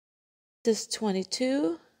Genesis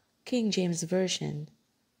 22, King James Version.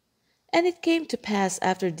 And it came to pass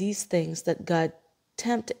after these things that God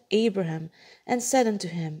tempted Abraham and said unto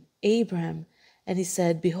him, Abraham. And he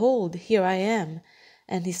said, Behold, here I am.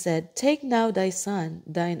 And he said, Take now thy son,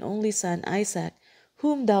 thine only son Isaac,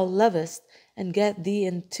 whom thou lovest, and get thee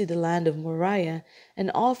into the land of Moriah,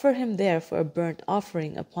 and offer him there for a burnt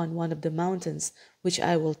offering upon one of the mountains which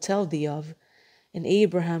I will tell thee of. And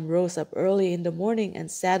Abraham rose up early in the morning,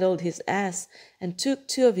 and saddled his ass, and took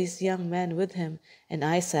two of his young men with him, and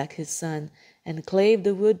Isaac his son, and clave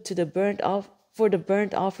the wood to the for the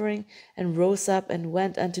burnt offering, and rose up and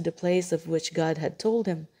went unto the place of which God had told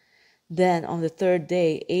him. Then on the third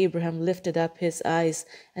day Abraham lifted up his eyes,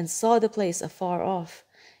 and saw the place afar off.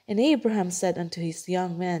 And Abraham said unto his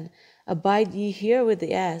young men, Abide ye here with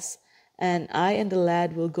the ass, and I and the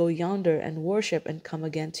lad will go yonder and worship, and come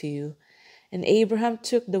again to you. And Abraham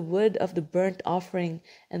took the wood of the burnt offering,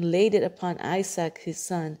 and laid it upon Isaac his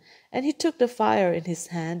son, and he took the fire in his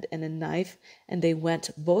hand and a knife, and they went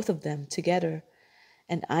both of them together.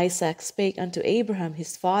 And Isaac spake unto Abraham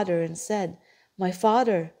his father, and said, My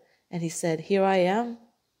father. And he said, Here I am,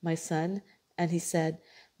 my son. And he said,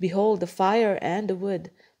 Behold the fire and the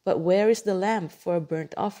wood, but where is the lamb for a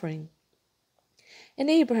burnt offering? And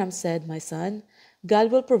Abraham said, My son,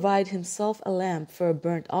 God will provide himself a lamb for a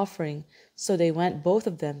burnt offering. So they went both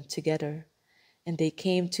of them together. And they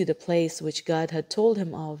came to the place which God had told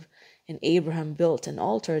him of, and Abraham built an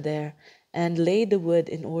altar there, and laid the wood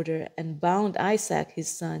in order, and bound Isaac his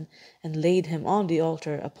son, and laid him on the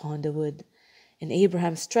altar upon the wood. And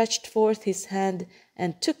Abraham stretched forth his hand,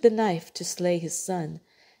 and took the knife to slay his son.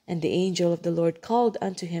 And the angel of the Lord called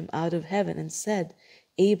unto him out of heaven, and said,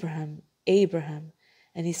 Abraham, Abraham.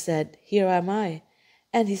 And he said, Here am I.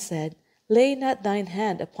 And he said, Lay not thine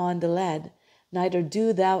hand upon the lad, neither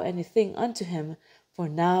do thou anything unto him, for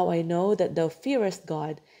now I know that thou fearest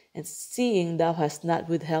God, and seeing thou hast not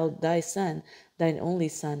withheld thy son, thine only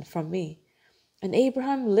son, from me. And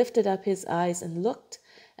Abraham lifted up his eyes and looked,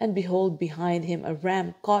 and behold, behind him a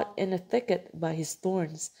ram caught in a thicket by his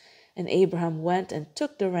thorns. And Abraham went and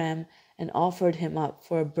took the ram, and offered him up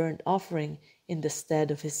for a burnt offering in the stead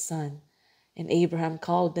of his son. And Abraham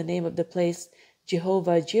called the name of the place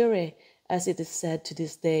Jehovah-Jireh, as it is said to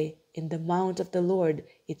this day, In the mount of the Lord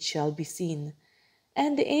it shall be seen.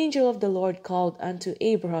 And the angel of the Lord called unto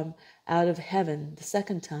Abraham out of heaven the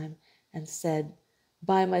second time, and said,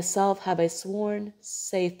 By myself have I sworn,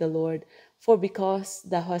 saith the Lord, for because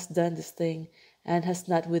thou hast done this thing, and hast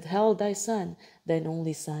not withheld thy son, thine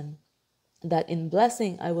only son, that in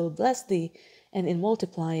blessing I will bless thee, and in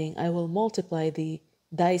multiplying I will multiply thee,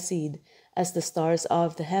 thy seed, as the stars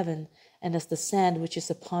of the heaven, and as the sand which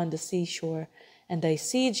is upon the seashore. And thy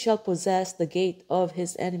seed shall possess the gate of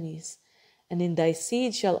his enemies. And in thy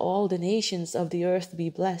seed shall all the nations of the earth be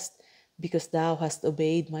blessed, because thou hast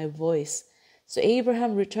obeyed my voice. So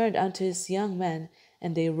Abraham returned unto his young men,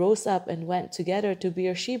 and they rose up and went together to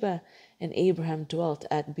Beersheba, and Abraham dwelt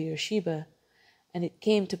at Beersheba. And it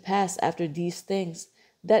came to pass after these things,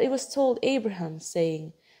 that it was told Abraham,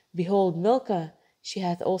 saying, Behold, Milcah, she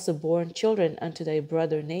hath also borne children unto thy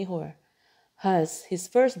brother Nahor. Huz his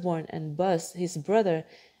firstborn, and Buz his brother,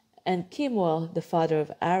 and Kemuel the father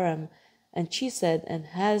of Aram, and Chesed, and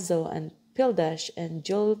Hazo, and Pildash, and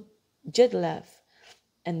Jidlaph,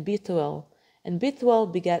 and Bethuel. And Bethuel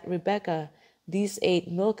begat Rebekah. These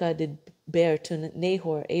 8 Milcah did bear to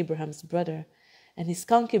Nahor, Abraham's brother. And his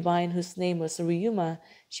concubine, whose name was Reumah,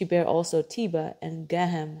 she bare also Teba, and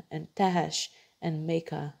Gaham, and Tahash, and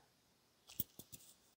Maacah.